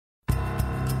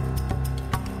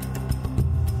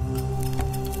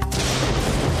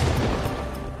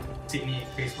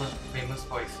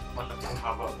poised on the Moon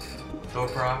Harbour, the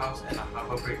Opera House and the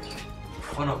Harbour Bridge,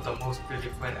 one of the most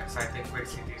beautiful and exciting great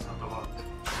cities of the world.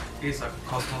 It is a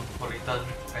cosmopolitan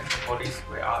metropolis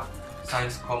where art,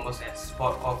 science, commerce and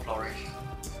sport all flourish.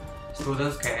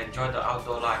 Students can enjoy the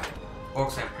outdoor life,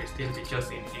 walks and pristine beaches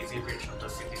in easy reach of the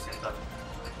city centre.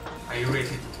 Are you ready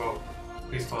to go?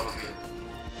 Please follow me.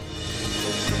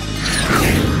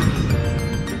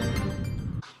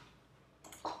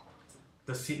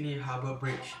 The Sydney Harbour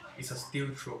Bridge is a steel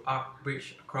through arch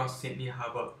bridge across Sydney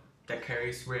Harbour that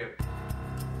carries rail,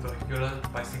 vehicular,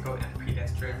 bicycle and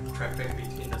pedestrian traffic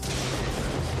between the Sydney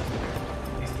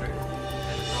Central District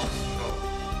and the North Shore.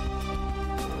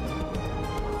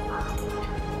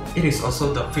 It is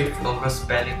also the 5th longest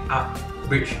spanning arch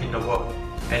bridge in the world,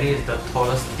 and it is the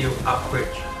tallest steel arch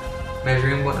bridge,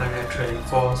 measuring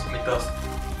 134 meters,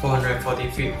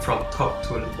 440 feet from top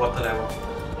to water level.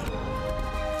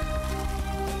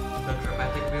 The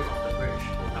dramatic view of the bridge,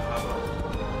 the harbour,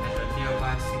 and the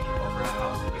nearby Sydney Opera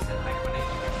House is an iconic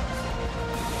image of Sydney.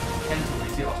 And to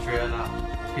visit Australia now,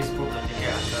 please book the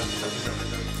ticket under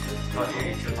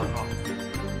www.reasia.com.